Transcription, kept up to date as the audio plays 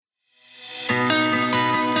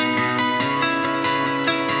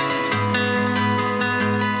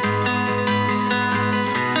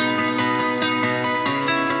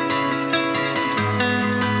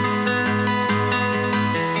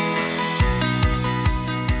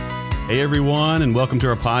Hey everyone, and welcome to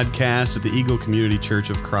our podcast at the Eagle Community Church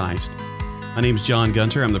of Christ. My name is John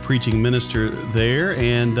Gunter. I'm the preaching minister there,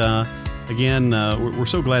 and we're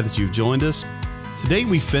so glad that you've joined us. Today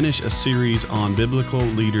we finish a series on biblical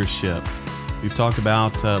leadership. We've talked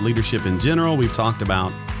about leadership in general. We've talked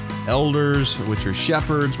about elders, which are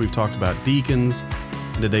shepherds. We've talked about deacons,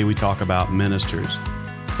 and today we talk about ministers.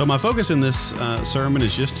 So my focus in this sermon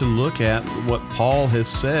is just to look at what Paul has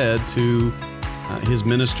said to his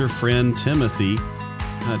minister friend Timothy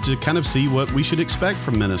to kind of see what we should expect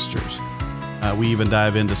from ministers. We even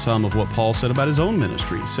dive into some of what Paul said about his own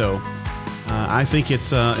ministry. So I think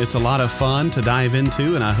it's a lot of fun to dive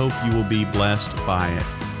into, and I hope you will be blessed by it.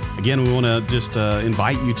 Again, we want to just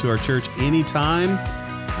invite you to our church anytime.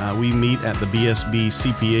 We meet at the BSB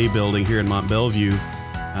CPA building here in Mont Belvieu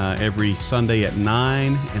every Sunday at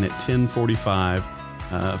 9 and at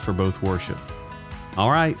 10:45 for both worship. All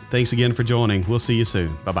right. Thanks again for joining. We'll see you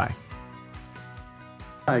soon. Bye-bye.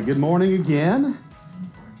 All right. Good morning again.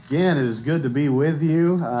 Again, it is good to be with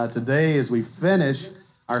you today as we finish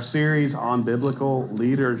our series on biblical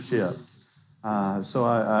leadership. So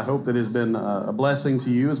I hope that it has been a blessing to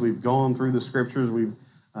you as we've gone through the scriptures. We've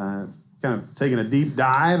kind of taken a deep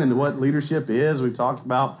dive into what leadership is. We've talked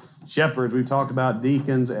about shepherds. We've talked about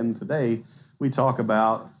deacons. And today we talk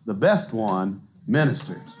about the best one,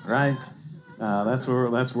 ministers, right? That's where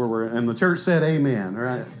we're, and the church said amen,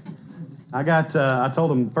 right? I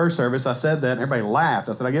told them first service, I said that, and everybody laughed.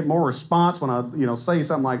 I said, I get more response when I, say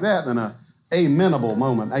something like that than a amenable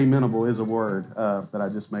moment. Amenable is a word that I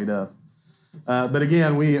just made up. But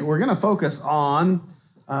again, we're going to focus on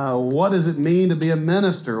what does it mean to be a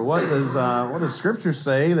minister? What does Scripture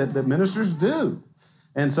say that ministers do?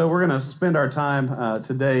 And so we're going to spend our time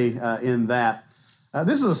today in that.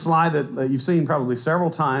 This is a slide that you've seen probably several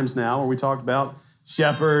times now where we talked about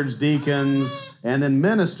shepherds, deacons, and then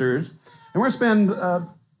ministers. And we're going to spend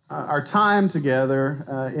our time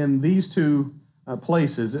together in these two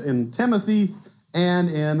places, in Timothy and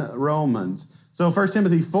in Romans. So 1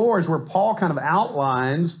 Timothy 4 is where Paul kind of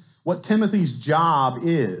outlines what Timothy's job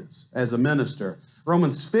is as a minister.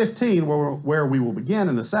 Romans 15, where we will begin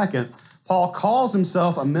in a second, Paul calls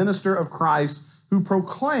himself a minister of Christ who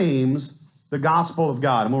proclaims the gospel of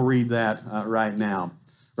God. And we'll read that right now.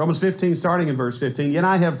 Romans 15, starting in verse 15. Yet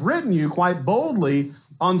I have written you quite boldly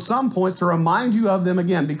on some points to remind you of them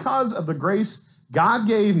again, because of the grace God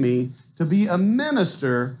gave me to be a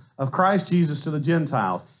minister of Christ Jesus to the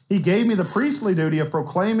Gentiles. He gave me the priestly duty of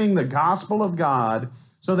proclaiming the gospel of God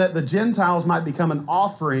so that the Gentiles might become an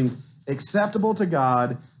offering acceptable to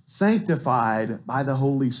God, sanctified by the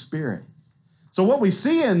Holy Spirit. So what we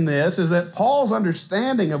see in this is that Paul's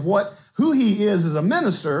understanding of who he is as a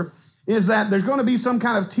minister is that there's going to be some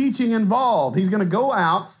kind of teaching involved. He's going to go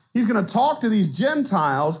out, he's going to talk to these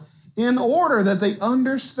Gentiles in order that they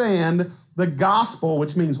understand the gospel,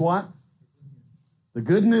 which means what? The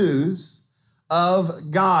good news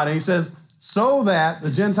of God. And he says, so that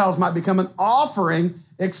the Gentiles might become an offering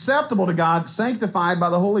acceptable to God, sanctified by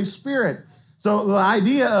the Holy Spirit. So the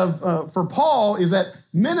idea for Paul is that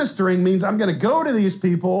ministering means I'm going to go to these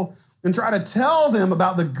people and try to tell them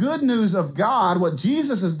about the good news of God, what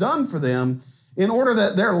Jesus has done for them, in order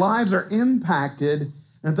that their lives are impacted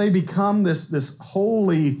and they become this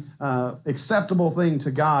holy, acceptable thing to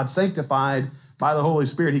God, sanctified by the Holy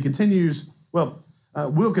Spirit. He continues,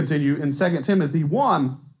 will continue in 2 Timothy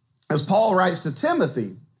 1, as Paul writes to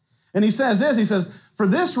Timothy. And he says this, he says, for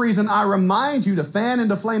this reason I remind you to fan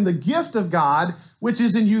into flame the gift of God, which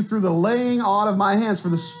is in you through the laying on of my hands. For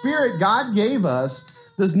the Spirit God gave us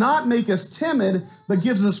does not make us timid, but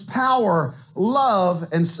gives us power, love,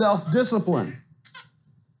 and self-discipline.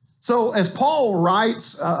 So as Paul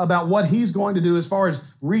writes about what he's going to do as far as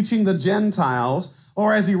reaching the Gentiles,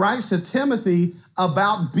 or as he writes to Timothy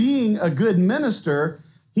about being a good minister,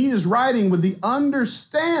 he is writing with the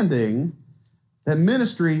understanding that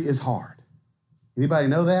ministry is hard. Anybody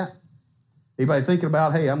know that? Anybody thinking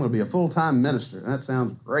about, hey, I'm going to be a full-time minister? That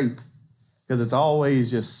sounds great, because it's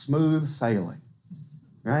always just smooth sailing.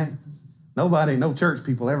 Right? No church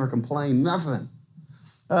people ever complain, nothing.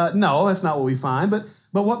 No, that's not what we find. But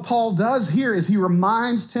what Paul does here is he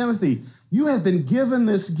reminds Timothy, you have been given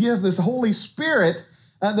this gift, this Holy Spirit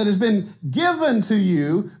that has been given to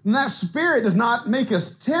you, and that Spirit does not make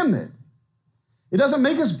us timid. It doesn't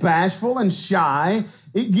make us bashful and shy.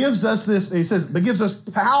 It gives us this, he says, it gives us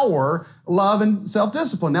power, love, and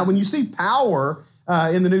self-discipline. Now, when you see power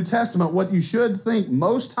in the New Testament, what you should think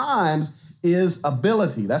most times is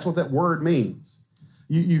ability. That's what that word means.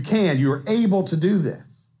 You're able to do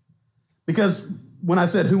this. Because when I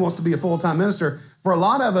said who wants to be a full-time minister, for a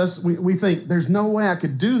lot of us, we think there's no way I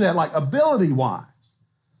could do that, like ability-wise.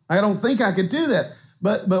 I don't think I could do that.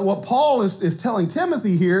 But what Paul is telling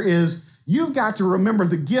Timothy here is you've got to remember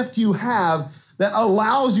the gift you have that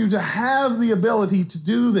allows you to have the ability to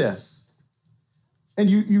do this. And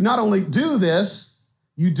you not only do this,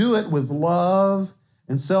 you do it with love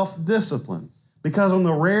and self-discipline. Because on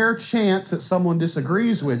the rare chance that someone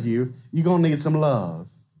disagrees with you, you're going to need some love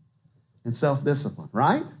and self-discipline,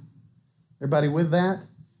 right? Everybody with that?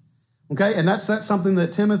 Okay, and that's something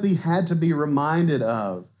that Timothy had to be reminded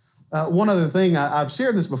of. One other thing, I've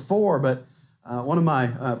shared this before, but one of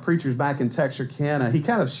my preachers back in Texarkana, he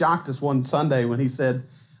kind of shocked us one Sunday when he said,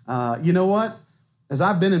 you know what? As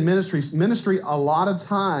I've been in ministry a lot of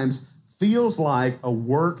times feels like a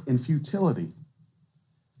work in futility.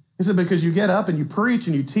 He said, because you get up and you preach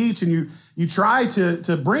and you teach and you try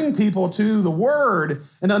to bring people to the Word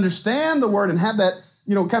and understand the Word and have that,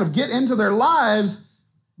 kind of get into their lives,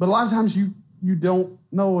 but a lot of times you don't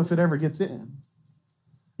know if it ever gets in.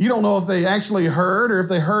 You don't know if they actually heard or if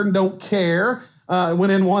they heard and don't care,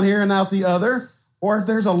 went in one ear and out the other, or if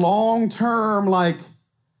there's a long-term, like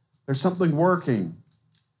there's something working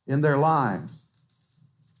in their lives.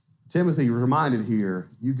 Timothy reminded here,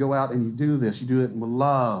 you go out and you do this. You do it with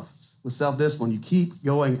love, with self-discipline. You keep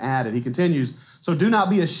going at it. He continues, so do not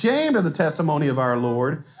be ashamed of the testimony of our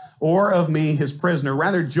Lord or of me, his prisoner.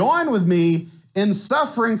 Rather, join with me in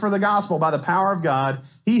suffering for the gospel by the power of God.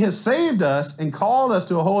 He has saved us and called us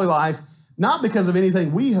to a holy life, not because of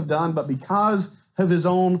anything we have done, but because of his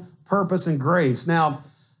own purpose and grace. Now,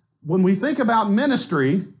 when we think about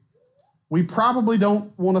ministry, we probably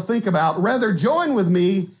don't want to think about, rather join with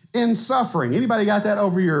me in suffering. Anybody got that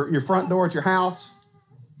over your front door at your house?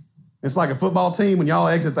 It's like a football team. When y'all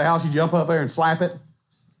exit the house, you jump up there and slap it.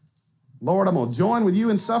 Lord, I'm going to join with you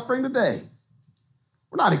in suffering today.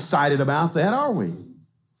 We're not excited about that, are we?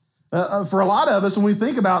 For a lot of us, when we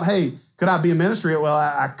think about, hey, could I be in ministry? Well,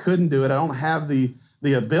 I couldn't do it. I don't have the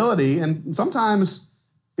ability. And sometimes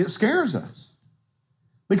it scares us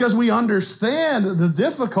because we understand the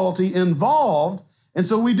difficulty involved. And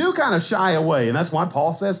so we do kind of shy away. And that's why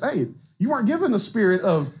Paul says, hey, you weren't given a spirit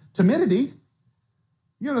of timidity.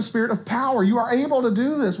 You're in a spirit of power. You are able to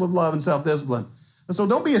do this with love and self-discipline. And so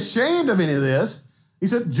don't be ashamed of any of this. He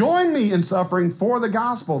said, join me in suffering for the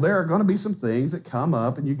gospel. There are going to be some things that come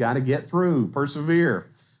up and you got to get through, persevere.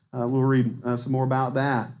 We'll read some more about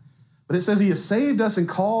that. But it says he has saved us and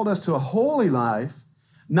called us to a holy life,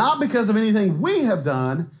 not because of anything we have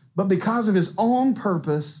done, but because of his own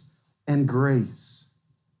purpose and grace.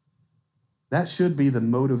 That should be the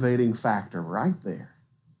motivating factor right there.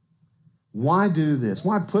 Why do this?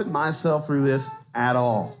 Why put myself through this at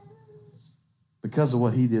all? Because of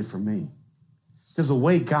what he did for me. Because the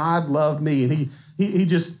way God loved me, and he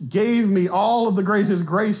just gave me all of the grace. His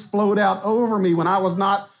grace flowed out over me when I was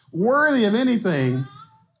not worthy of anything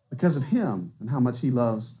because of him and how much he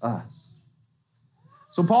loves us.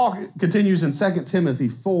 So Paul continues in 2 Timothy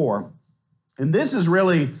 4. And this is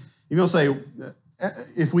really, you're going to say,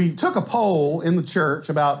 if we took a poll in the church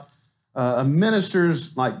about a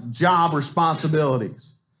minister's like job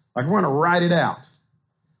responsibilities, like we're going to write it out,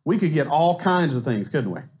 we could get all kinds of things,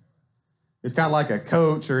 couldn't we? It's kind of like a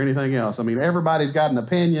coach or anything else. I mean, everybody's got an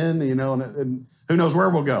opinion, and who knows where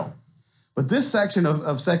we'll go. But this section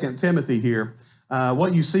of 2 Timothy here,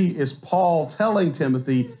 what you see is Paul telling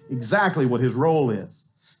Timothy exactly what his role is.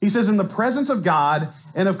 He says, in the presence of God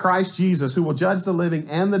and of Christ Jesus, who will judge the living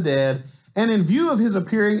and the dead, and in view of his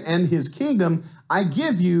appearing and his kingdom, I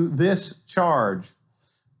give you this charge.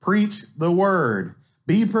 Preach the word.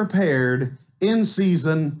 Be prepared in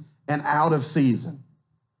season and out of season.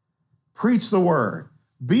 Preach the word.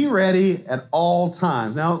 Be ready at all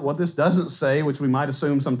times. Now, what this doesn't say, which we might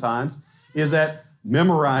assume sometimes, is that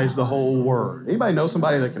memorize the whole word. Anybody know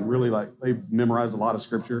somebody that can really, they memorize a lot of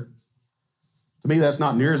scripture? To me, that's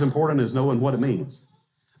not near as important as knowing what it means.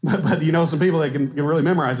 But some people that can really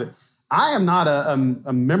memorize it. I am not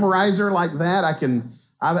a memorizer like that.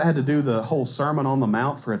 I've had to do the whole Sermon on the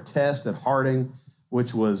Mount for a test at Harding,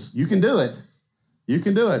 which was, you can do it. You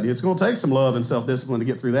can do it. It's going to take some love and self-discipline to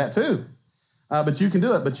get through that too. But you can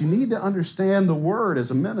do it. But you need to understand the word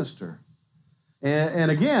as a minister. And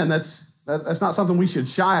again, that's not something we should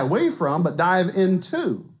shy away from, but dive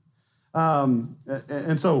into.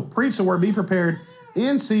 And so preach the word, be prepared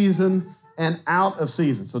in season and out of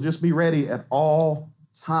season. So just be ready at all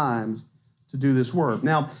times to do this work.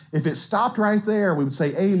 Now, if it stopped right there, we would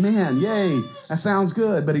say, amen, yay, that sounds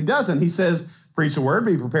good. But he doesn't. He says, preach the word,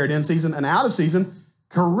 be prepared in season and out of season,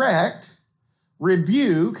 correct,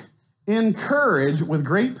 rebuke, encourage with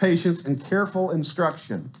great patience and careful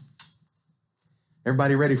instruction.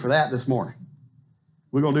 Everybody ready for that this morning?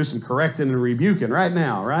 We're going to do some correcting and rebuking right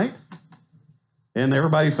now, right? And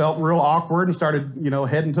everybody felt real awkward and started,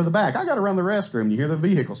 heading to the back. I got to run the restroom. You hear the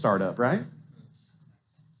vehicle start up, right?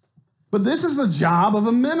 But this is the job of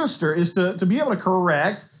a minister, is to be able to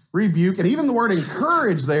correct, rebuke, and even the word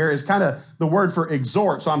encourage there is kind of the word for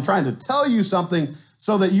exhort. So I'm trying to tell you something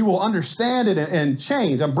so that you will understand it and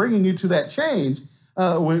change. I'm bringing you to that change.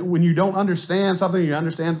 When you don't understand something, you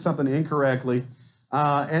understand something incorrectly.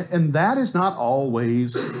 And that is not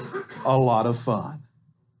always a lot of fun.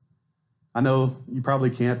 I know you probably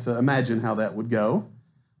can't imagine how that would go,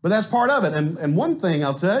 but that's part of it. And one thing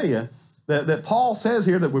I'll tell you that Paul says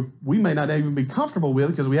here that we may not even be comfortable with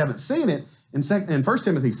because we haven't seen it in 1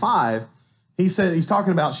 Timothy 5, he said, he's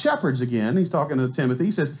talking about shepherds again. He's talking to Timothy.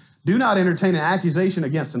 He says, do not entertain an accusation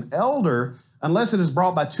against an elder unless it is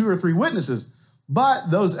brought by 2 or 3 witnesses.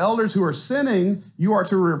 But those elders who are sinning, you are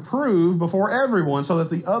to reprove before everyone so that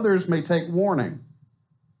the others may take warning.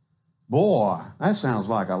 Boy, that sounds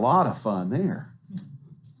like a lot of fun there.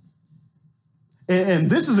 And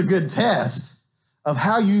this is a good test of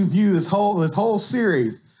how you view this whole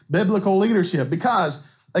series, biblical leadership.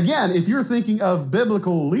 Because, again, if you're thinking of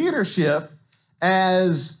biblical leadership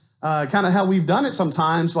as kind of how we've done it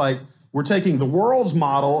sometimes, like we're taking the world's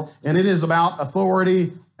model and it is about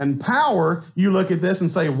authority and power, you look at this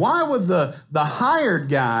and say, why would the hired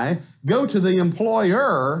guy go to the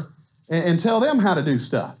employer and tell them how to do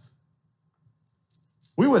stuff?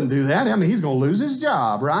 We wouldn't do that. I mean, he's going to lose his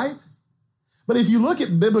job, right? But if you look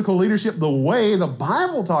at biblical leadership the way the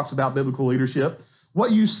Bible talks about biblical leadership,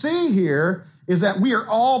 what you see here is that we are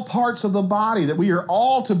all parts of the body, that we are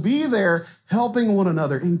all to be there helping one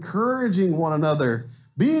another, encouraging one another,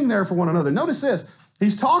 being there for one another. Notice this.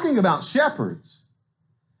 He's talking about shepherds.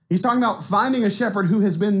 He's talking about finding a shepherd who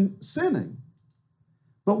has been sinning.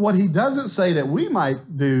 But what he doesn't say that we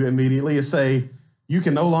might do immediately is say, you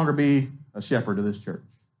can no longer be a shepherd of this church.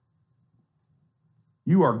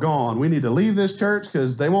 You are gone. We need to leave this church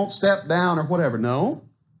because they won't step down or whatever. No.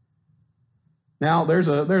 Now, there's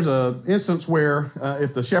a instance where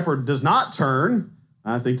if the shepherd does not turn,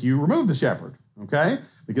 I think you remove the shepherd, okay?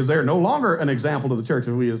 Because they're no longer an example to the church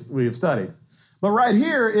that we have studied. But right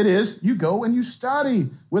here, it is you go and you study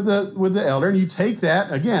with the elder, and you take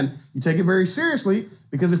that, again, you take it very seriously,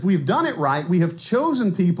 because if we've done it right, we have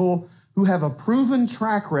chosen people who have a proven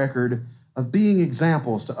track record of being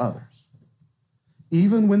examples to others.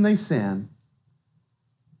 Even when they sin,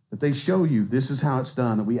 that they show you this is how it's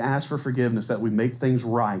done, that we ask for forgiveness, that we make things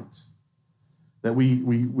right, that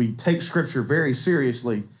we take Scripture very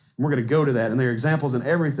seriously, and we're going to go to that, and they're examples in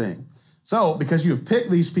everything. So, because you have picked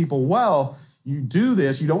these people well, you do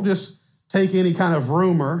this. You don't just take any kind of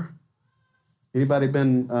rumor. Anybody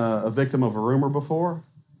been a victim of a rumor before?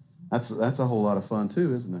 That's a whole lot of fun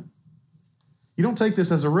too, isn't it? You don't take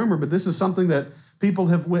this as a rumor, but this is something that people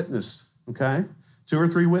have witnessed, okay? 2 or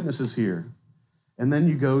 3 witnesses here. And then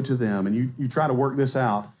you go to them and you try to work this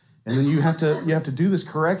out. And then you have to do this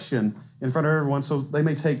correction in front of everyone so they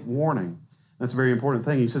may take warning. That's a very important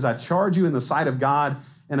thing. He says, I charge you in the sight of God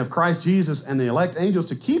and of Christ Jesus and the elect angels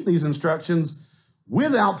to keep these instructions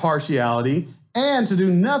without partiality and to do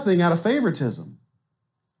nothing out of favoritism.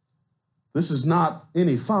 This is not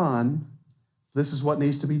any fun. This is what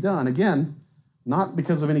needs to be done. Again, not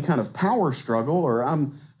because of any kind of power struggle or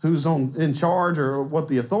who's in charge or what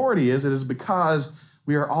the authority is. It is because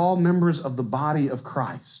we are all members of the body of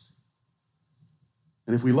Christ.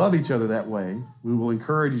 And if we love each other that way, we will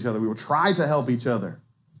encourage each other. We will try to help each other.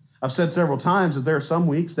 I've said several times that there are some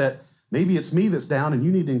weeks that maybe it's me that's down and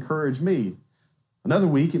you need to encourage me. Another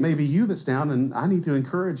week, it may be you that's down and I need to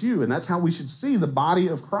encourage you. And that's how we should see the body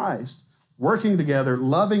of Christ working together,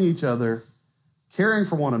 loving each other, caring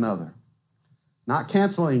for one another, not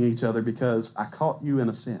canceling each other because I caught you in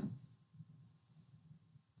a sin.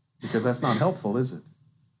 Because that's not helpful, is it?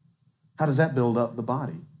 How does that build up the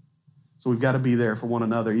body? So we've got to be there for one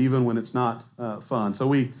another, even when it's not fun. So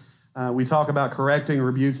we talk about correcting,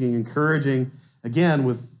 rebuking, encouraging, again,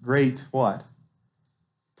 with great what?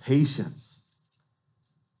 Patience.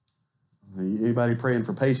 Anybody praying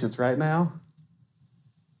for patience right now?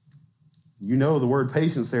 You know the word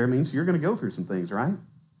patience there means you're going to go through some things, right?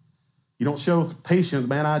 You don't show patience,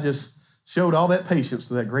 man, I just showed all that patience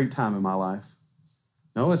to that great time in my life.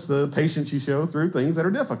 No, it's the patience you show through things that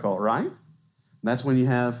are difficult, right? And that's when you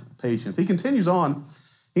have patience. He continues on.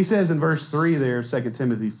 He says in verse 3 there, 2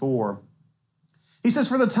 Timothy 4, he says,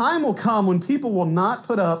 for the time will come when people will not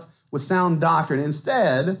put up with sound doctrine.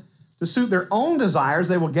 Instead, to suit their own desires,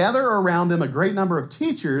 they will gather around them a great number of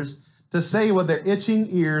teachers to say what their itching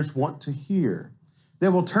ears want to hear. They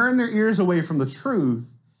will turn their ears away from the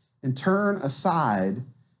truth and turn aside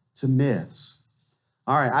to myths.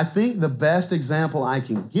 All right, I think the best example I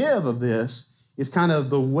can give of this is kind of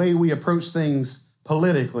the way we approach things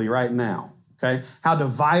politically right now, okay? How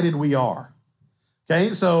divided we are,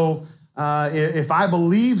 okay? So if I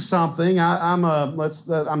believe something, I'm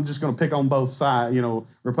just going to pick on both sides,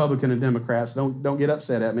 Republican and Democrats. Don't get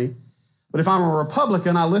upset at me. But if I'm a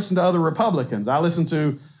Republican, I listen to other Republicans. I listen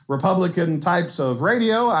to Republican types of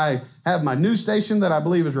radio. I have my news station that I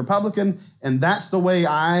believe is Republican, and that's the way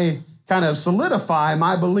I kind of solidify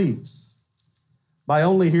my beliefs, by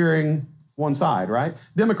only hearing one side, right?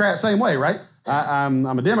 Democrat, same way, right? I'm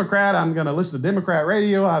a Democrat. I'm going to listen to Democrat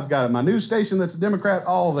radio. I've got my news station that's a Democrat,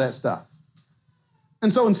 all that stuff.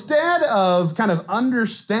 And so instead of kind of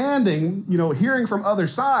understanding, hearing from other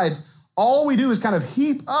sides, all we do is kind of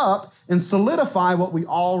heap up and solidify what we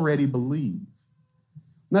already believe.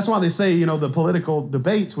 And that's why they say, the political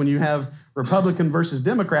debates, when you have Republican versus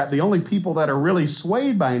Democrat, the only people that are really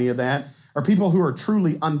swayed by any of that are people who are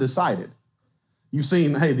truly undecided. You've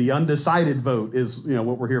seen, hey, the undecided vote is,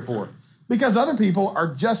 what we're here for. Because other people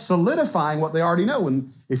are just solidifying what they already know.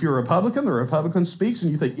 And if you're a Republican, the Republican speaks and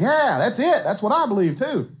you think, yeah, that's it. That's what I believe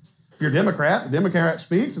too. If you're a Democrat, the Democrat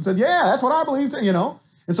speaks and says, yeah, that's what I believe too,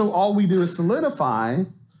 And so all we do is solidify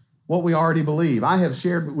what we already believe. I have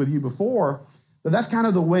shared with you before that that's kind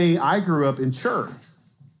of the way I grew up in church.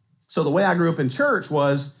 So the way I grew up in church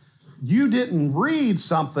was you didn't read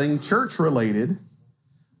something church-related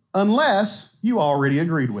unless you already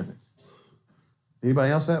agreed with it.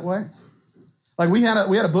 Anybody else that way? Like we had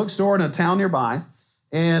a bookstore in a town nearby,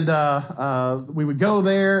 and we would go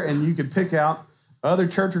there, and you could pick out other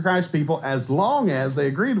Church of Christ people as long as they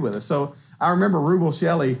agreed with us. So I remember Rubel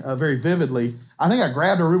Shelley very vividly. I think I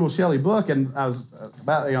grabbed a Rubel Shelley book, and I was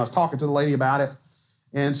talking to the lady about it,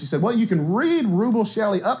 and she said, well, you can read Rubel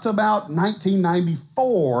Shelley up to about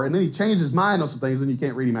 1994, and then he changed his mind on some things, and you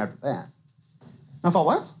can't read him after that. And I thought,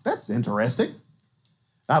 well, that's interesting.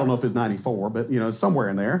 I don't know if it's 94, but, somewhere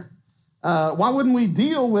in there. Why wouldn't we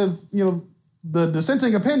deal with, the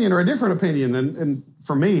dissenting opinion or a different opinion? And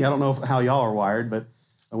for me, I don't know how y'all are wired, but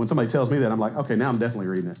when somebody tells me that, I'm like, okay, now I'm definitely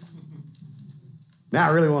reading it. Now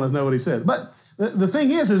I really want to know what he said. But the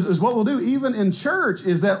thing is what we'll do, even in church,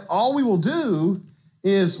 is that all we will do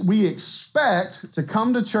is we expect to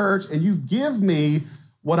come to church and you give me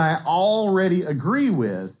what I already agree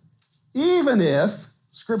with, even if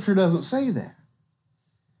Scripture doesn't say that.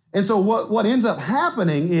 And so what ends up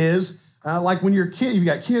happening is, like when you've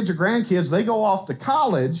got kids or grandkids, they go off to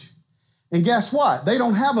college, and guess what? They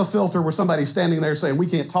don't have a filter where somebody's standing there saying, we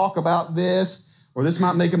can't talk about this, or this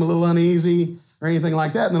might make them a little uneasy, or anything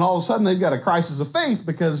like that. And then all of a sudden they've got a crisis of faith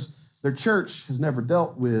because their church has never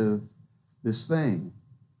dealt with this thing.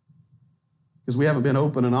 Because we haven't been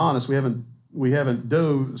open and honest. We haven't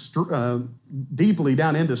dove deeply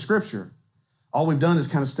down into Scripture. All we've done is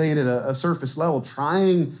kind of stayed at a surface level,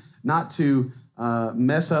 trying not to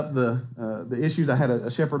mess up the issues. I had a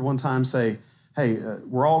shepherd one time say, hey,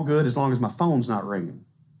 we're all good as long as my phone's not ringing.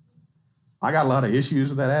 I got a lot of issues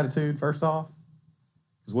with that attitude, first off.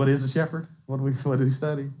 Because what is a shepherd? What do we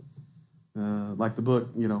study? Like the book,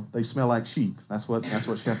 they smell like sheep. That's what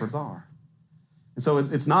shepherds are. And so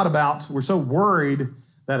it's not about, we're so worried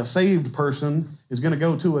that a saved person is going to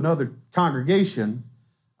go to another congregation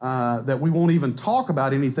that we won't even talk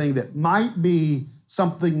about anything that might be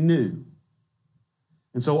something new.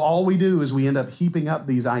 And so all we do is we end up heaping up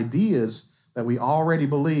these ideas that we already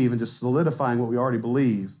believe and just solidifying what we already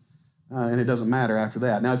believe, and it doesn't matter after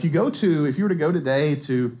that. Now, if you were to go today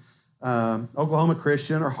to Oklahoma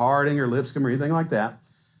Christian or Harding or Lipscomb or anything like that,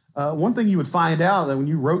 one thing you would find out that when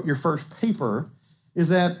you wrote your first paper is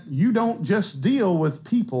that you don't just deal with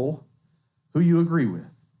people who you agree with.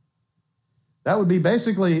 That would be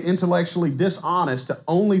basically intellectually dishonest to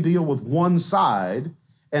only deal with one side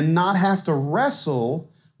and not have to wrestle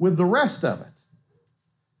with the rest of it.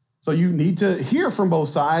 So you need to hear from both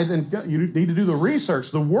sides, and you need to do the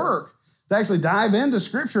research, the work, to actually dive into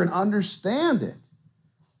Scripture and understand it.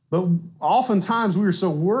 But oftentimes we are so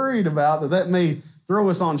worried about that may throw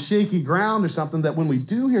us on shaky ground or something, that when we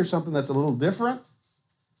do hear something that's a little different,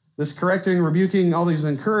 this correcting, rebuking, all these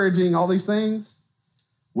encouraging, all these things,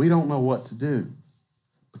 we don't know what to do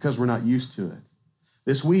because we're not used to it.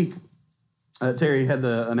 This week, Terry had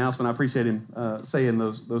the announcement. I appreciate him saying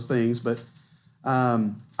those things, but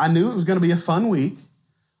I knew it was going to be a fun week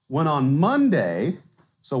when on Monday,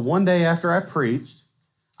 so one day after I preached,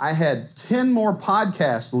 I had 10 more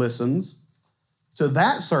podcast listens to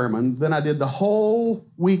that sermon than I did the whole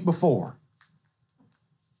week before.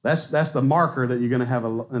 That's the marker that you're going to have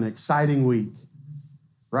an exciting week.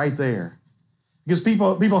 right there. Because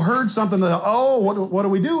people heard something that, oh, what do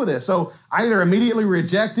we do with this? So I either immediately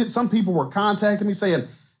reject it. Some people were contacting me saying,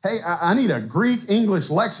 hey, I need a Greek-English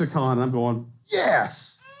lexicon. And I'm going,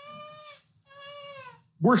 yes.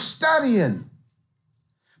 We're studying.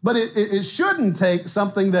 But it shouldn't take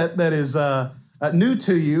something that is new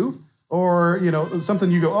to you or, something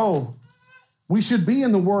you go, oh, we should be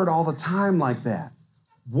in the Word all the time like that,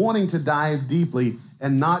 wanting to dive deeply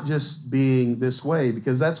and not just being this way,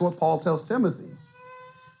 because that's what Paul tells Timothy.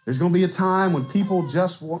 There's going to be a time when people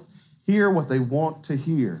just hear what they want to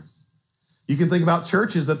hear. You can think about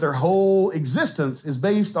churches that their whole existence is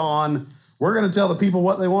based on, we're going to tell the people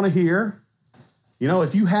what they want to hear.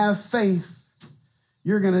 If you have faith,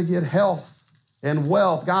 you're going to get health and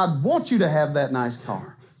wealth. God wants you to have that nice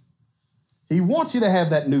car. He wants you to have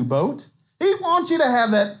that new boat. He wants you to have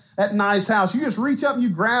that nice house. You just reach up and you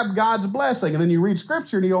grab God's blessing, and then you read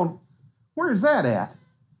Scripture and you go, where's that at?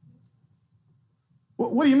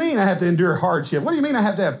 What do you mean I have to endure hardship? What do you mean I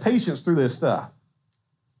have to have patience through this stuff?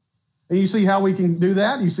 And you see how we can do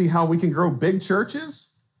that? You see how we can grow big churches?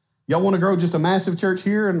 Y'all want to grow just a massive church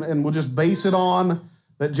here and we'll just base it on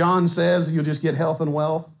that John says you'll just get health and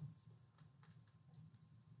wealth?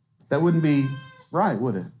 That wouldn't be right,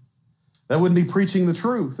 would it? That wouldn't be preaching the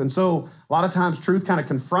truth. And so a lot of times truth kind of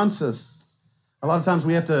confronts us. A lot of times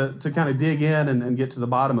we have to kind of dig in and get to the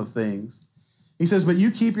bottom of things. He says, but you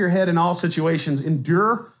keep your head in all situations,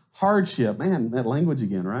 endure hardship. Man, that language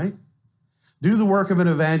again, right? Do the work of an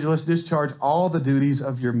evangelist, discharge all the duties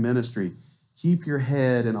of your ministry. Keep your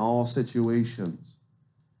head in all situations.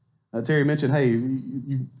 Terry mentioned, hey,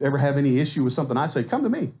 you ever have any issue with something? I say, come to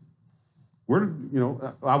me.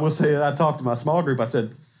 I will say, I talked to my small group. I said,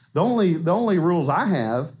 the only rules I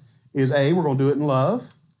have is A, we're going to do it in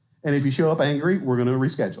love. And if you show up angry, we're going to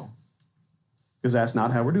reschedule. Because that's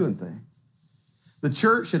not how we're doing things. The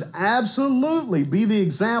church should absolutely be the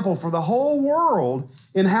example for the whole world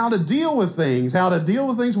in how to deal with things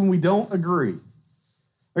when we don't agree.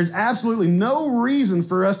 There's absolutely no reason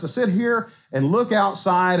for us to sit here and look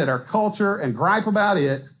outside at our culture and gripe about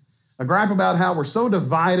it, gripe about how we're so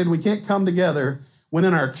divided we can't come together, when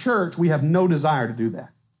in our church we have no desire to do that.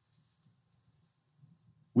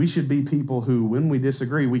 We should be people who, when we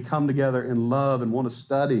disagree, we come together in love and want to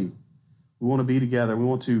study. We want to be together. We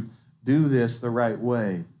want to do this the right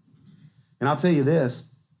way. And I'll tell you this,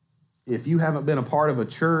 if you haven't been a part of a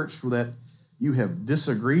church that you have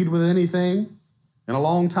disagreed with anything in a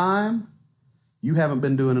long time, you haven't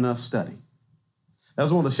been doing enough study. That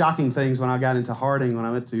was one of the shocking things when I got into Harding, when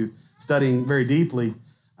I went to studying very deeply.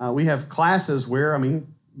 We have classes where,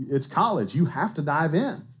 it's college. You have to dive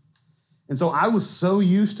in. And so I was so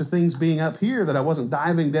used to things being up here that I wasn't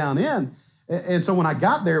diving down in. And so when I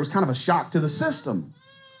got there, it was kind of a shock to the system.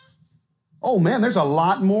 Oh man, there's a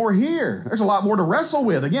lot more here. There's a lot more to wrestle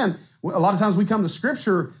with. Again, a lot of times we come to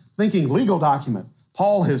Scripture thinking legal document.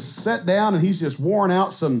 Paul has sat down and he's just worn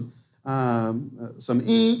out some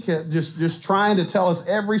ink, just trying to tell us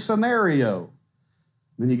every scenario.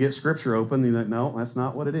 And then you get Scripture open and you're like, no, that's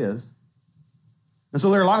not what it is. And so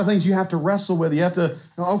there are a lot of things you have to wrestle with. You have to,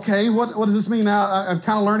 okay, what does this mean now? I'm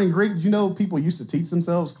kind of learning Greek. Did you know people used to teach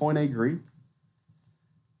themselves Koine Greek?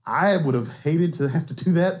 I would have hated to have to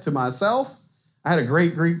do that to myself. I had a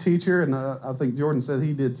great Greek teacher, and I think Jordan said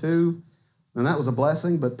he did too, and that was a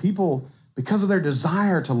blessing. But people, because of their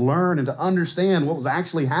desire to learn and to understand what was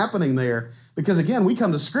actually happening there, because again, we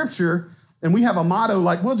come to Scripture, and we have a motto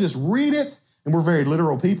like, we'll just read it, and we're very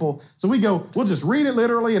literal people. So we go, we'll just read it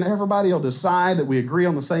literally, and everybody will decide that we agree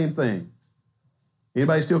on the same thing.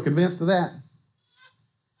 Anybody still convinced of that?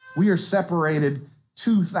 We are separated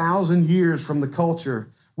 2,000 years from the culture.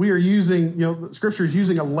 We are using, Scripture is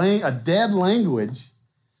using a dead language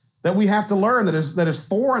that we have to learn that is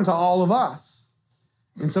foreign to all of us.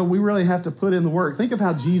 And so we really have to put in the work. Think of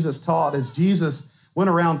how Jesus taught as Jesus went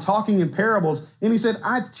around talking in parables. And he said,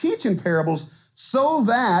 I teach in parables so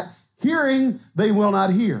that hearing they will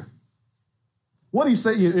not hear. What he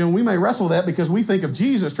said, we may wrestle with that because we think of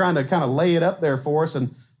Jesus trying to kind of lay it up there for us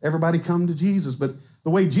and everybody come to Jesus. But the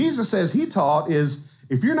way Jesus says he taught is,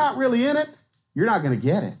 if you're not really in it, you're not going to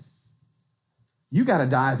get it. You got to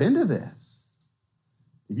dive into this.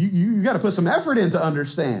 You got to put some effort in to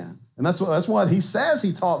understand. And that's what he says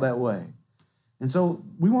he taught that way. And so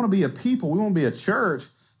we want to be a people, we want to be a church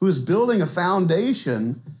who is building a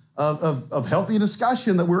foundation of healthy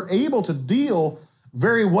discussion that we're able to deal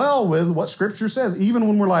very well with what Scripture says, even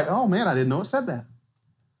when we're like, oh man, I didn't know it said that.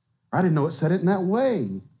 I didn't know it said it in that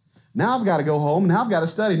way. Now I've got to go home. Now I've got to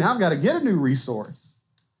study. Now I've got to get a new resource.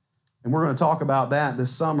 And we're going to talk about that this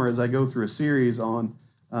summer as I go through a series on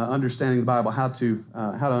understanding the Bible, how to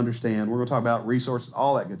understand. We're going to talk about resources,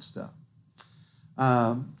 all that good stuff.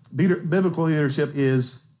 Biblical leadership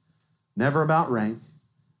is never about rank,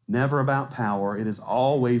 never about power. It is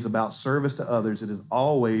always about service to others. It is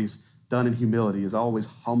always done in humility. It is always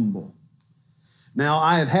humble. Now,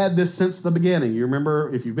 I have had this since the beginning. You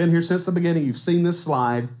remember, if you've been here since the beginning, you've seen this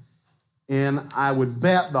slide. And I would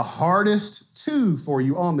bet the hardest two for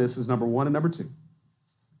you on this is number 1 and number 2.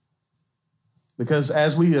 Because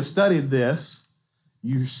as we have studied this,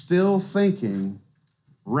 you're still thinking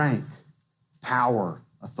rank, power,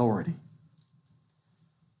 authority.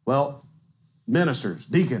 Well, ministers,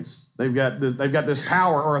 deacons, they've got this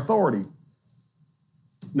power or authority.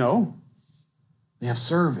 No. They have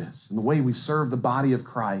service and the way we serve the body of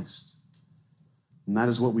Christ. And that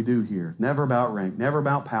is what we do here. Never about rank, never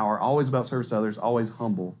about power, always about service to others, always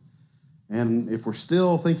humble. And if we're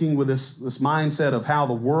still thinking with this mindset of how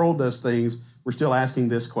the world does things, we're still asking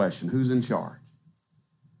this question: who's in charge?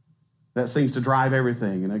 That seems to drive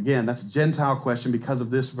everything. And again, that's a Gentile question because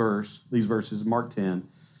of these verses, Mark 10.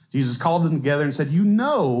 Jesus called them together and said, you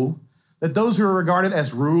know that those who are regarded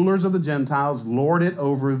as rulers of the Gentiles lord it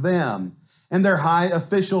over them, and their high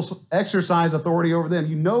officials exercise authority over them.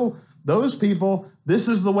 You know those people, this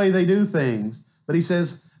is the way they do things. But he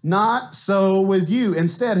says, not so with you.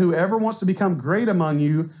 Instead, whoever wants to become great among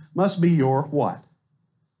you must be your what?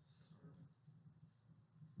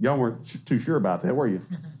 Y'all weren't too sure about that, were you?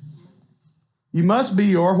 You must be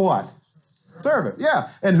your what? Servant. Yeah.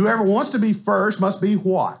 And whoever wants to be first must be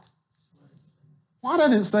what? Why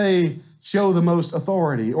doesn't it say show the most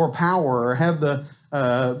authority or power or have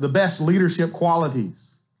the best leadership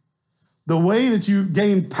qualities? The way that you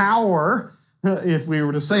gain power, if we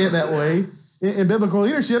were to say it that way, in biblical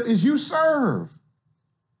leadership is you serve.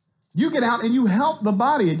 You get out and you help the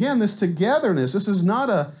body. Again, this togetherness. This is not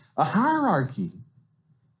a hierarchy.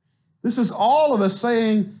 This is all of us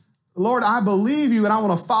saying, Lord, I believe you and I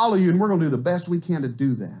want to follow you, and we're going to do the best we can to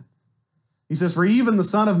do that. He says, for even the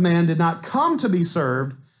Son of Man did not come to be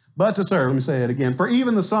served, but to serve. Let me say it again. For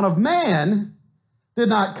even the Son of Man did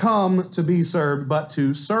not come to be served, but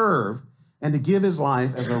to serve and to give his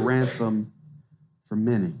life as a ransom for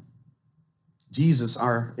many. Jesus,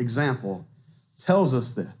 our example, tells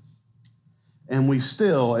us this. And we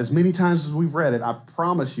still, as many times as we've read it, I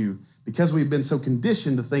promise you, because we've been so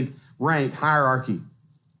conditioned to think rank, hierarchy.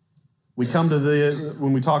 We come to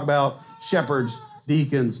when we talk about shepherds,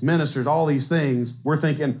 deacons, ministers, all these things, we're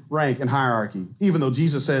thinking rank and hierarchy, even though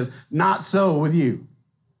Jesus says, not so with you.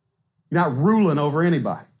 You're not ruling over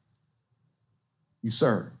anybody. You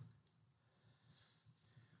serve.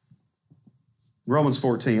 Romans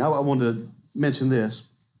 14, I wanted to mention this.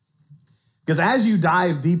 Because as you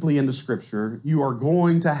dive deeply into Scripture, you are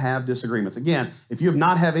going to have disagreements. Again, if you have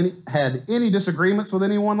not had any disagreements with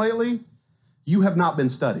anyone lately, you have not been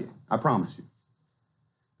studying, I promise you.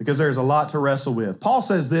 Because there's a lot to wrestle with. Paul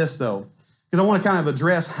says this, though, because I want to kind of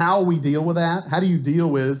address how we deal with that. How do you deal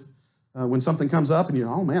with when something comes up and you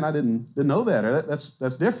know, oh man, I didn't know that, or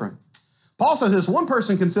that's different. Paul says this: one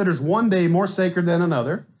person considers one day more sacred than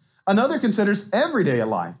another. Another considers every day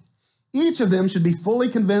alike. Each of them should be fully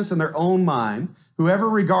convinced in their own mind. Whoever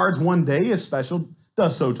regards one day as special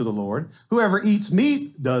does so to the Lord. Whoever eats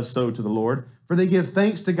meat does so to the Lord, for they give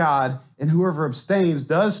thanks to God. And whoever abstains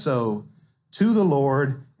does so to the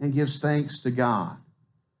Lord and gives thanks to God.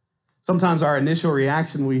 Sometimes our initial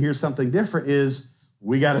reaction when we hear something different is,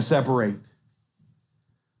 we got to separate.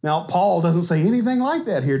 Now, Paul doesn't say anything like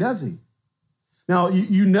that here, does he? Now,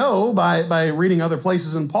 you know by reading other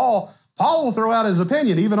places in Paul will throw out his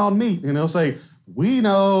opinion, even on meat. And he'll say, we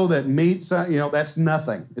know that meat's, that's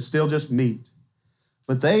nothing. It's still just meat.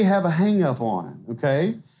 But they have a hang-up on it,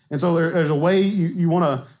 okay? And so there's a way you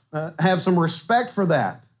want to have some respect for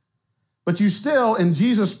that. But you still, in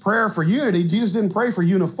Jesus' prayer for unity, Jesus didn't pray for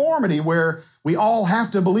uniformity where we all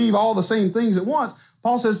have to believe all the same things at once.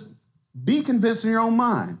 Paul says, be convinced in your own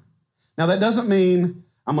mind. Now, that doesn't mean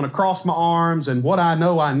I'm going to cross my arms and what I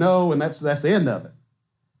know, and that's the end of it.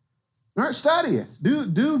 All right, study it.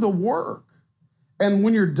 Do the work. And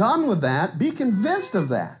when you're done with that, be convinced of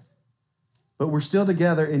that. But we're still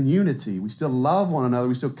together in unity. We still love one another.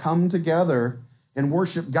 We still come together and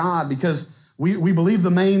worship God because we believe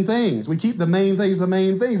the main things. We keep the main things the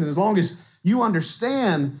main things. And as long as you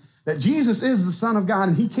understand that Jesus is the Son of God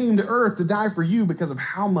and he came to earth to die for you because of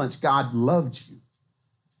how much God loved you,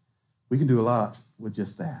 we can do a lot with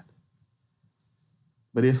just that.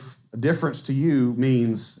 But if a difference to you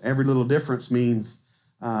means, every little difference means,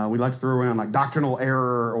 we like to throw around like doctrinal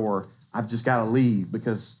error or I've just got to leave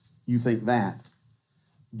because you think that,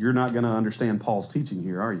 you're not going to understand Paul's teaching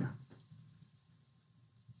here, are you?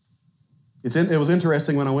 It was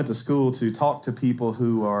interesting when I went to school to talk to people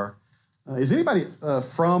who are, is anybody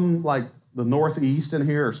from like the Northeast in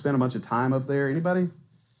here or spent a bunch of time up there? Anybody?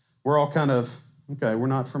 We're all kind of, okay, we're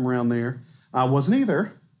not from around there. I wasn't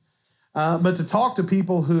either. But to talk to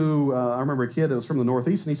people who, I remember a kid that was from the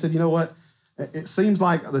Northeast, and he said, you know what? It seems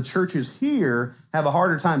like the churches here have a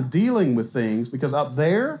harder time dealing with things because up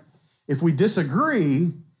there, if we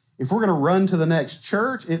disagree, if we're going to run to the next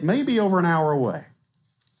church, it may be over an hour away.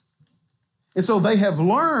 And so they have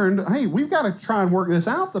learned, hey, we've got to try and work this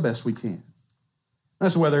out the best we can.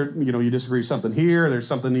 That's whether, you disagree with something here, there's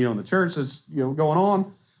something, in the church that's, going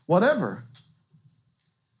on, whatever.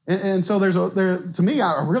 And so to me,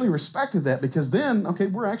 I really respected that because then, okay,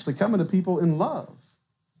 we're actually coming to people in love.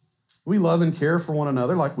 We love and care for one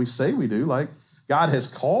another like we say we do, like God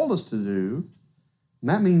has called us to do. And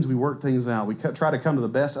that means we work things out. We try to come to the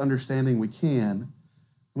best understanding we can.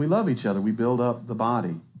 We love each other. We build up the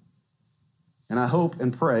body. And I hope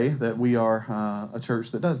and pray that we are a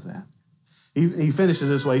church that does that. He finishes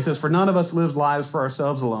this way. He says, for none of us lives lives for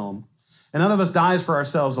ourselves alone. And none of us dies for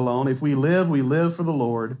ourselves alone. If we live for the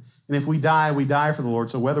Lord. And if we die for the Lord.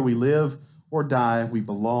 So whether we live or die, we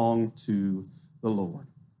belong to the Lord.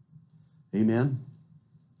 Amen.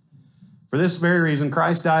 For this very reason,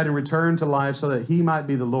 Christ died and returned to life so that he might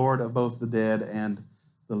be the Lord of both the dead and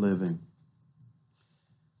the living.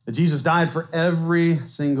 That Jesus died for every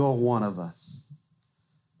single one of us.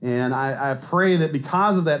 And I pray that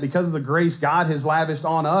because of that, because of the grace God has lavished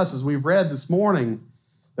on us, as we've read this morning,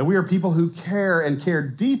 that we are people who care and care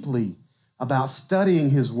deeply about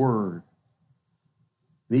studying his word.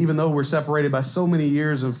 And even though we're separated by so many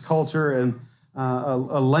years of culture and a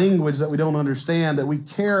language that we don't understand, that we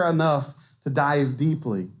care enough to dive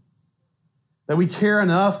deeply. That we care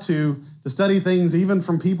enough to study things even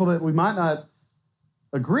from people that we might not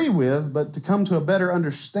agree with, but to come to a better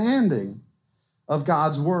understanding of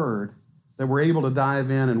God's word, that we're able to dive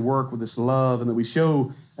in and work with this love, and that we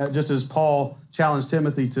show, just as Paul challenged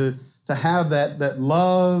Timothy, to have that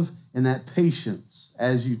love and that patience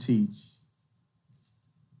as you teach.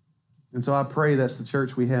 And so I pray that's the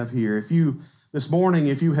church we have here. This morning,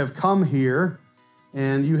 if you have come here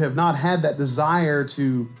and you have not had that desire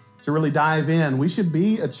to really dive in, we should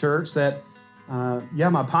be a church that, my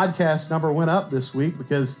podcast number went up this week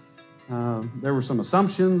because there were some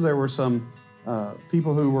assumptions, there were some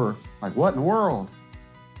people who were like, what in the world?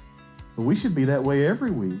 But we should be that way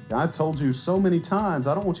every week. I've told you so many times,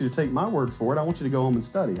 I don't want you to take my word for it. I want you to go home and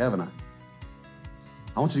study, haven't I?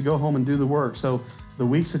 I want you to go home and do the work. So the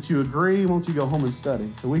weeks that you agree, won't you go home and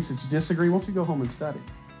study? The weeks that you disagree, won't you go home and study?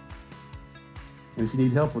 And if you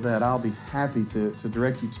need help with that, I'll be happy to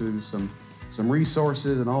direct you to some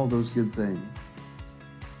resources and all those good things.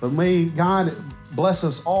 But may God bless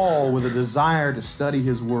us all with a desire to study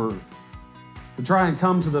his word, to try and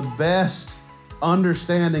come to the best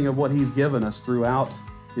understanding of what he's given us throughout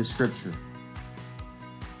his scripture.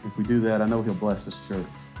 If we do that, I know he'll bless this church.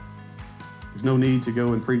 There's no need to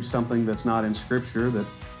go and preach something that's not in scripture, that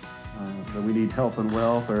we need health and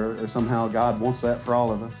wealth, or somehow God wants that for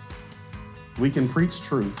all of us. We can preach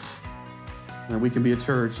truth, and we can be a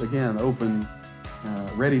church, again, open,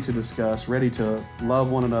 ready to discuss, ready to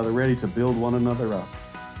love one another, ready to build one another up.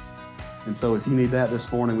 And so if you need that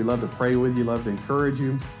this morning, we love to pray with you, love to encourage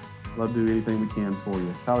you, love to do anything we can for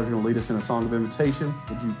you. Tyler's going to lead us in a song of invitation.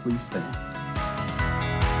 Would you please stand?